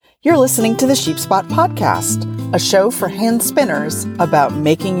You're listening to the Sheep Spot Podcast, a show for hand spinners about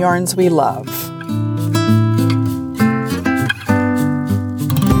making yarns we love.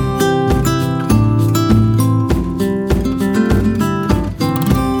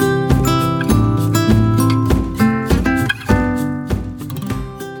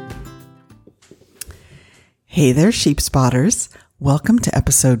 Hey there, Sheep Spotters. Welcome to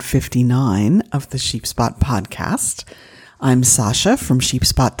episode 59 of the Sheep Spot Podcast. I'm Sasha from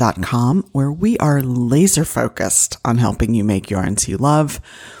sheepspot.com, where we are laser focused on helping you make yarns you love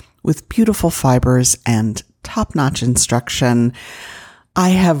with beautiful fibers and top-notch instruction. I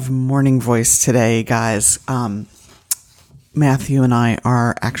have morning voice today, guys. Matthew and I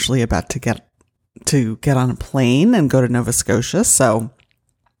are actually about to get on a plane and go to Nova Scotia. So,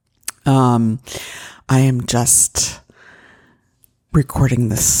 I am just recording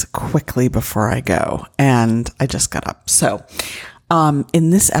this quickly before I go, and I just got up. So, in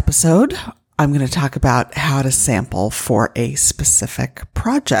this episode, I'm going to talk about how to sample for a specific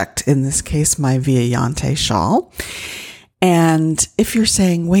project. In this case, my Viajante shawl. And if you're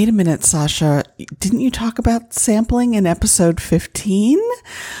saying, wait a minute, Sasha, didn't you talk about sampling in episode 15?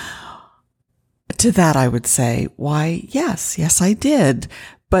 To that, I would say, why, yes, I did.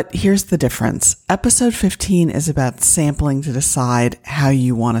 But here's the difference. Episode 15 is about sampling to decide how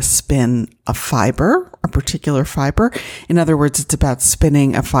you want to spin a fiber, a particular fiber. In other words, it's about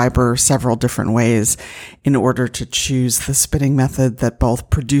spinning a fiber several different ways in order to choose the spinning method that both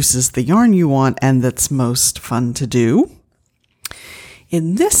produces the yarn you want and that's most fun to do.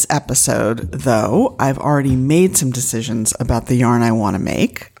 In this episode, though, I've already made some decisions about the yarn I want to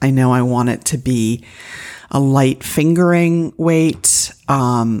make. I know I want it to be a light fingering weight.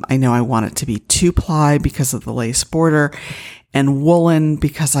 I know I want it to be 2-ply because of the lace border, and woolen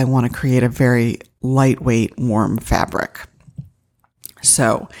because I want to create a very lightweight, warm fabric.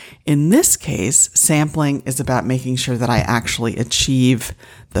 So in this case, sampling is about making sure that I actually achieve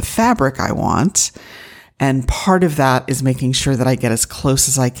the fabric I want. And part of that is making sure that I get as close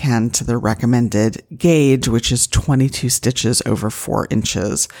as I can to the recommended gauge, which is 22 stitches over 4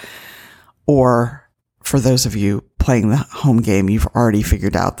 inches. Or for those of you playing the home game, you've already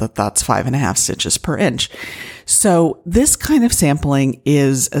figured out that that's 5.5 stitches per inch. So this kind of sampling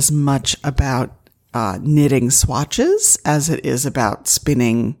is as much about knitting swatches as it is about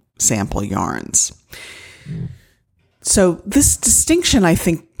spinning sample yarns. So this distinction, I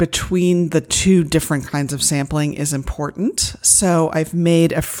think, between the two different kinds of sampling is important. So I've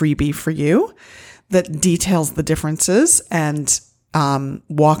made a freebie for you that details the differences and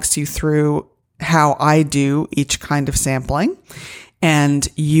walks you through how I do each kind of sampling. And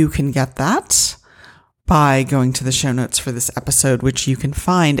you can get that by going to the show notes for this episode, which you can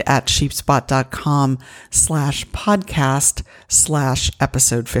find at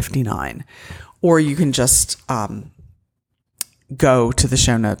sheepspot.com/podcast/episode 59. Or you can just go to the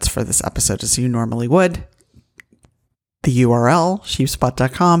show notes for this episode as you normally would. The URL,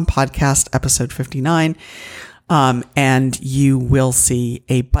 sheepspot.com, podcast episode 59. And you will see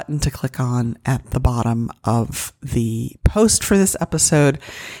a button to click on at the bottom of the post for this episode.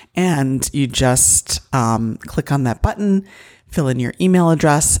 And you just click on that button, fill in your email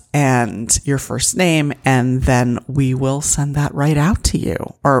address and your first name, and then we will send that right out to you.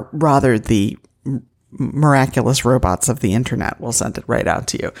 Or rather, the miraculous robots of the internet will send it right out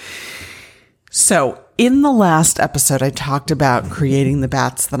to you. So in the last episode, I talked about creating the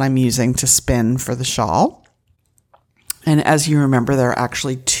bats that I'm using to spin for the shawl. And as you remember, there are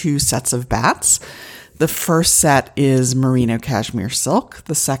actually 2 sets of bats. The first set is merino cashmere silk.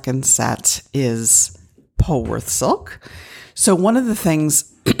 The second set is Polworth silk. So one of the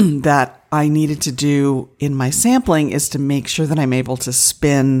things that I needed to do in my sampling is to make sure that I'm able to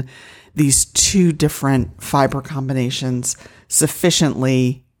spin these 2 different fiber combinations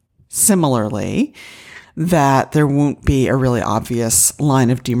sufficiently similarly that there won't be a really obvious line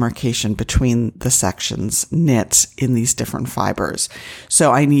of demarcation between the sections knit in these different fibers.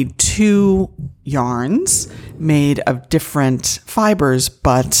 So I need 2 yarns made of different fibers,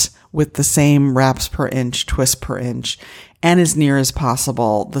 but with the same wraps per inch, twist per inch, and as near as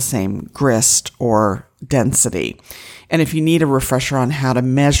possible the same grist or density. And if you need a refresher on how to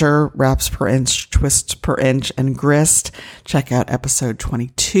measure wraps per inch, twists per inch, and grist, check out episode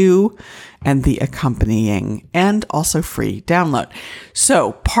 22 and the accompanying and also free download.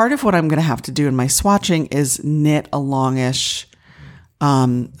 So part of what I'm going to have to do in my swatching is knit a longish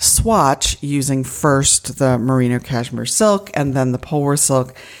swatch using first the merino cashmere silk and then the Polworth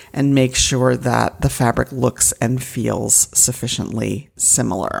silk, and make sure that the fabric looks and feels sufficiently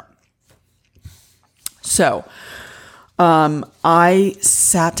similar. So I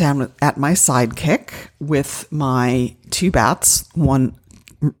sat down at my Sidekick with my 2 bats, one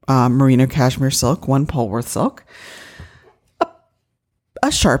merino cashmere silk, one Polworth silk, a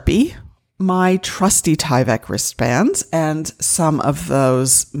Sharpie, my trusty Tyvek wristbands, and some of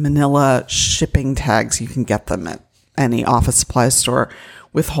those manila shipping tags. You can get them at any office supply store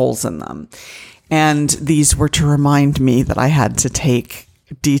with holes in them. And these were to remind me that I had to take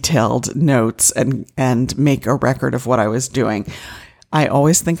detailed notes and make a record of what I was doing. I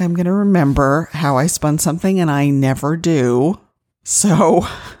always think I'm going to remember how I spun something, and I never do. So,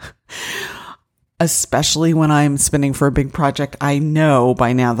 especially when I'm spinning for a big project, I know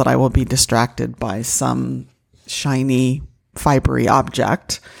by now that I will be distracted by some shiny, fibery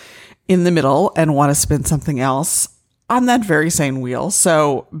object in the middle and want to spin something else on that very same wheel.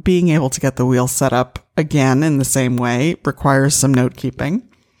 So being able to get the wheel set up again in the same way requires some note keeping.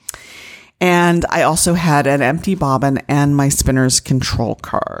 And I also had an empty bobbin and my spinner's control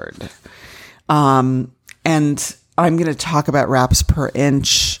card. And I'm going to talk about wraps per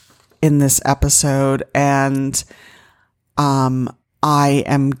inch in this episode. And I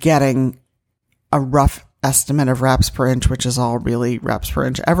am getting a rough estimate of wraps per inch, which is all really wraps per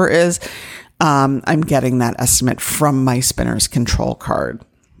inch ever is. I'm getting that estimate from my spinner's control card,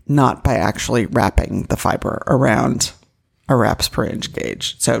 not by actually wrapping the fiber around a wraps per inch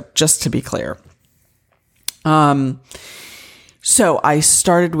gauge. So just to be clear. So I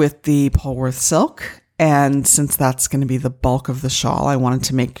started with the Polworth silk, and since that's going to be the bulk of the shawl, I wanted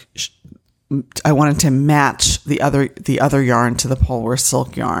to match the other yarn to the Polworth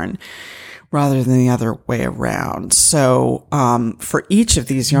silk yarn, rather than the other way around. So for each of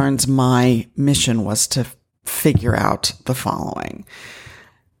these yarns, my mission was to figure out the following.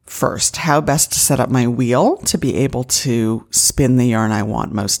 First, how best to set up my wheel to be able to spin the yarn I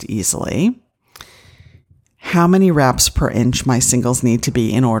want most easily. How many wraps per inch my singles need to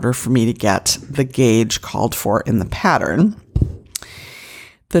be in order for me to get the gauge called for in the pattern.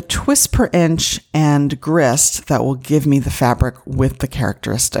 The twist per inch and grist that will give me the fabric with the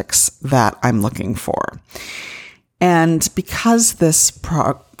characteristics that I'm looking for. And because this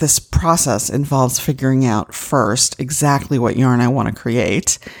process involves figuring out first exactly what yarn I want to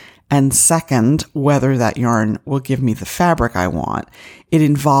create, and second, whether that yarn will give me the fabric I want, it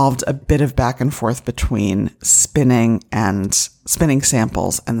involved a bit of back and forth between spinning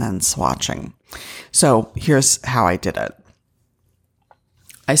samples and then swatching. So here's how I did it.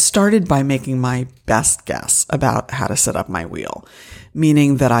 I started by making my best guess about how to set up my wheel,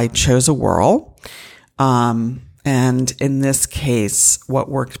 meaning that I chose a whirl. And in this case, what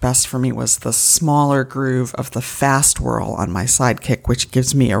worked best for me was the smaller groove of the fast whirl on my Sidekick, which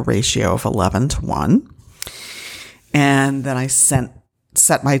gives me a ratio of 11:1. And then I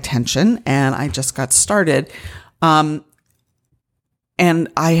set my tension and I just got started. And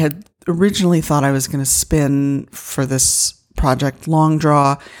I had originally thought I was going to spin for this project long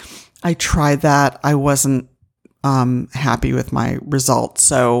draw. I tried that. I wasn't happy with my results.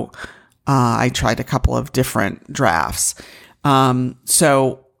 So I tried a couple of different drafts.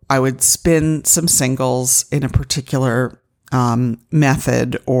 So I would spin some singles in a particular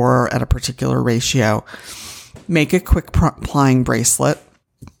method or at a particular ratio, make a quick plying bracelet.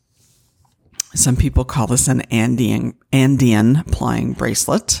 Some people call this an Andean plying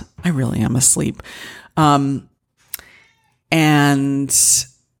bracelet. I really am asleep. And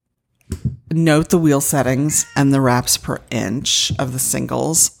note the wheel settings and the wraps per inch of the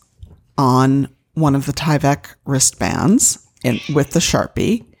singles on one of the Tyvek wristbands with the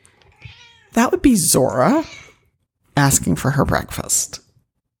Sharpie. That would be Zora asking for her breakfast,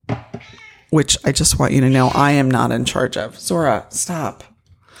 which I just want you to know I am not in charge of. Zora, stop.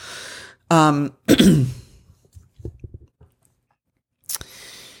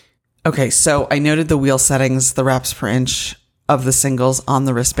 Okay, so I noted the wheel settings, the wraps per inch of the singles on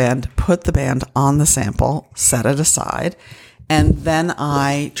the wristband, put the band on the sample, set it aside, and then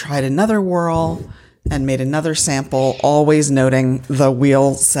I tried another whirl and made another sample, always noting the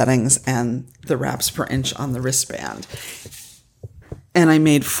wheel settings and the wraps per inch on the wristband. And I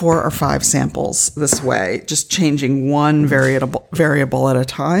made 4 or 5 samples this way, just changing one variable at a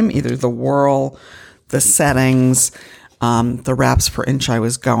time, either the whirl, the settings, the wraps per inch I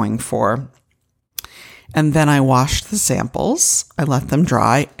was going for. And then I washed the samples, I let them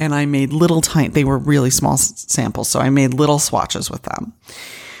dry, and I made they were really small samples, so I made little swatches with them.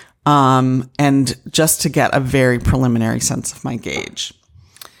 And just to get a very preliminary sense of my gauge.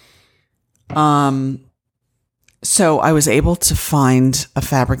 So I was able to find a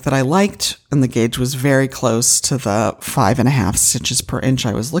fabric that I liked, and the gauge was very close to the 5.5 stitches per inch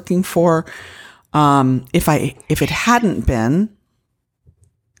I was looking for. If it hadn't been,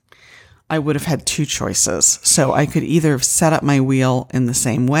 I would have had two choices. So I could either have set up my wheel in the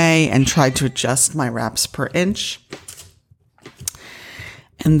same way and tried to adjust my wraps per inch,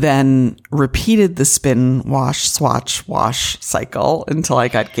 and then repeated the spin, wash, swatch, wash cycle until I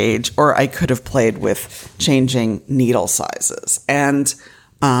got gauge, or I could have played with changing needle sizes. And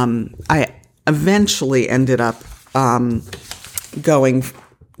I eventually ended up going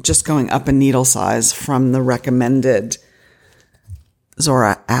up a needle size from the recommended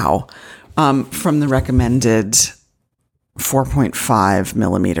from the recommended 4.5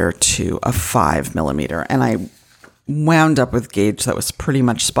 millimeter to a 5 millimeter. And I wound up with gauge that was pretty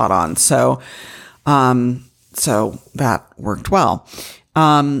much spot on. So that worked well.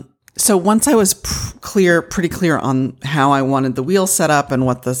 So once I was pretty clear on how I wanted the wheel set up and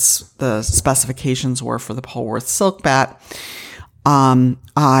what the specifications were for the Polworth Silk Bat,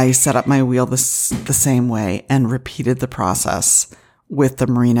 I set up my wheel the same way and repeated the process with the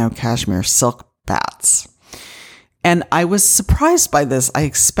Merino Cashmere Silk Bats. And I was surprised by this. I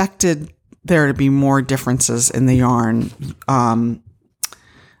expected there to be more differences in the yarn than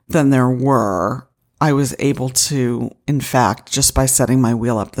there were. I was able to, in fact, just by setting my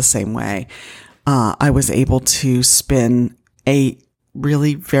wheel up the same way, I was able to spin a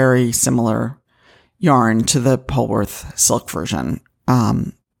really very similar yarn to the Polworth silk version.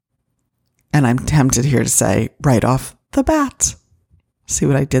 And I'm tempted here to say right off the bat. See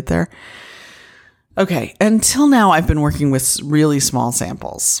what I did there? Okay, until now I've been working with really small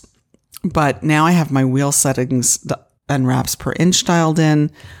samples, but now I have my wheel settings and wraps per inch dialed in.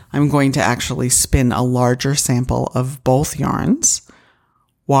 I'm going to actually spin a larger sample of both yarns,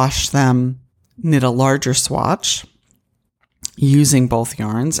 wash them, knit a larger swatch using both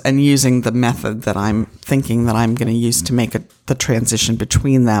yarns and using the method that I'm thinking that I'm going to use to make the transition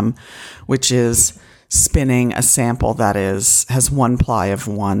between them, which is spinning a sample that has one ply of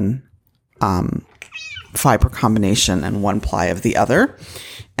one fiber combination and one ply of the other,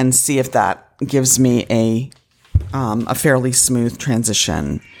 and see if that gives me a fairly smooth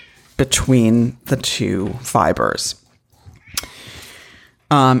transition between the two fibers.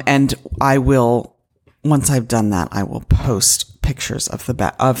 And I will, once I've done that, I will post pictures of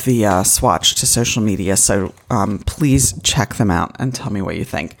the swatch to social media. So please check them out and tell me what you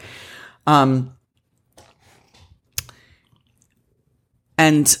think.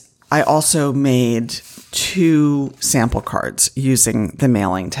 And I also made 2 sample cards using the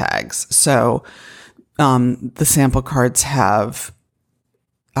mailing tags. So the sample cards have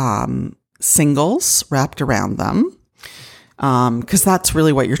singles wrapped around them, because that's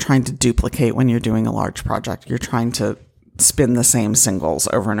really what you're trying to duplicate when you're doing a large project. You're trying to spin the same singles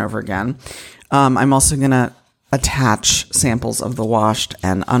over and over again. I'm also going to attach samples of the washed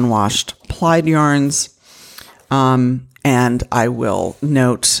and unwashed plied yarns. And I will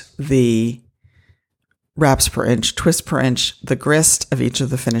note the wraps per inch, twist per inch, the grist of each of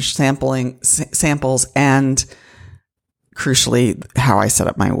the finished samples, and crucially, how I set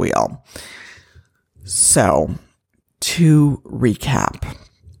up my wheel. So, to recap,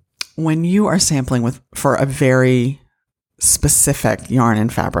 when you are sampling for a very specific yarn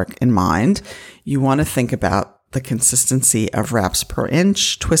and fabric in mind, you want to think about the consistency of wraps per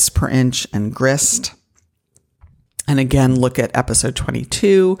inch, twist per inch, and grist. And again, look at episode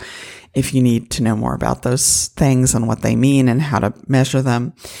 22 if you need to know more about those things and what they mean and how to measure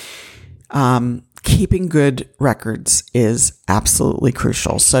them. Keeping good records is absolutely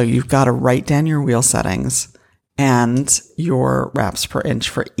crucial. So you've got to write down your wheel settings and your wraps per inch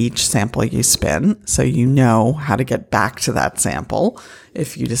for each sample you spin, so you know how to get back to that sample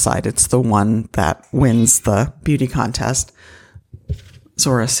if you decide it's the one that wins the beauty contest.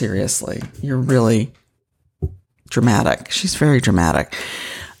 Zora, seriously, you're really dramatic. She's very dramatic.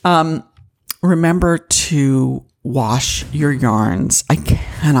 Remember to wash your yarns. I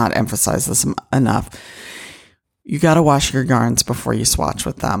cannot emphasize this enough. You got to wash your yarns before you swatch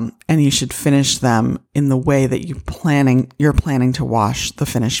with them, and you should finish them in the way that you're planning to wash the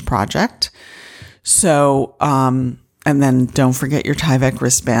finished project. So, and then don't forget your Tyvek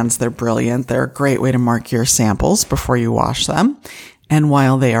wristbands. They're brilliant. They're a great way to mark your samples before you wash them. And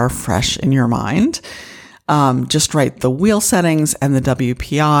while they are fresh in your mind, just write the wheel settings and the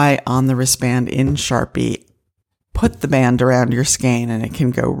WPI on the wristband in Sharpie. Put the band around your skein and it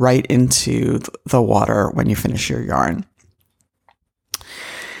can go right into the water when you finish your yarn.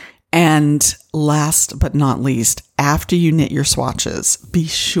 And last but not least, after you knit your swatches, be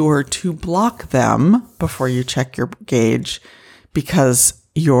sure to block them before you check your gauge, because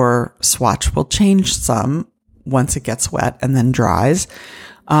your swatch will change some once it gets wet and then dries.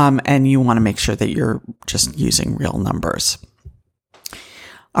 And you want to make sure that you're just using real numbers.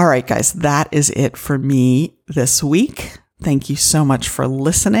 All right, guys, that is it for me this week. Thank you so much for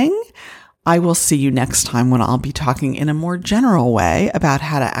listening. I will see you next time when I'll be talking in a more general way about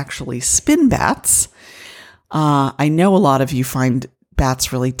how to actually spin bats. I know a lot of you find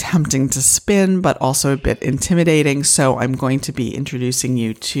bats really tempting to spin, but also a bit intimidating. So I'm going to be introducing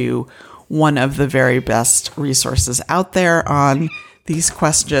you to one of the very best resources out there on these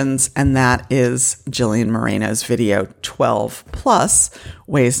questions, and that is Jillian Moreno's video 12 plus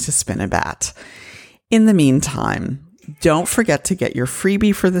ways to spin a bat. In the meantime, don't forget to get your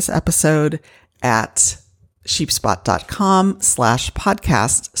freebie for this episode at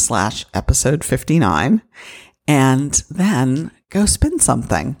sheepspot.com/podcast/episode 59, and then go spin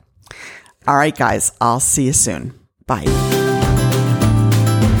something. All right, guys, I'll see you soon. Bye.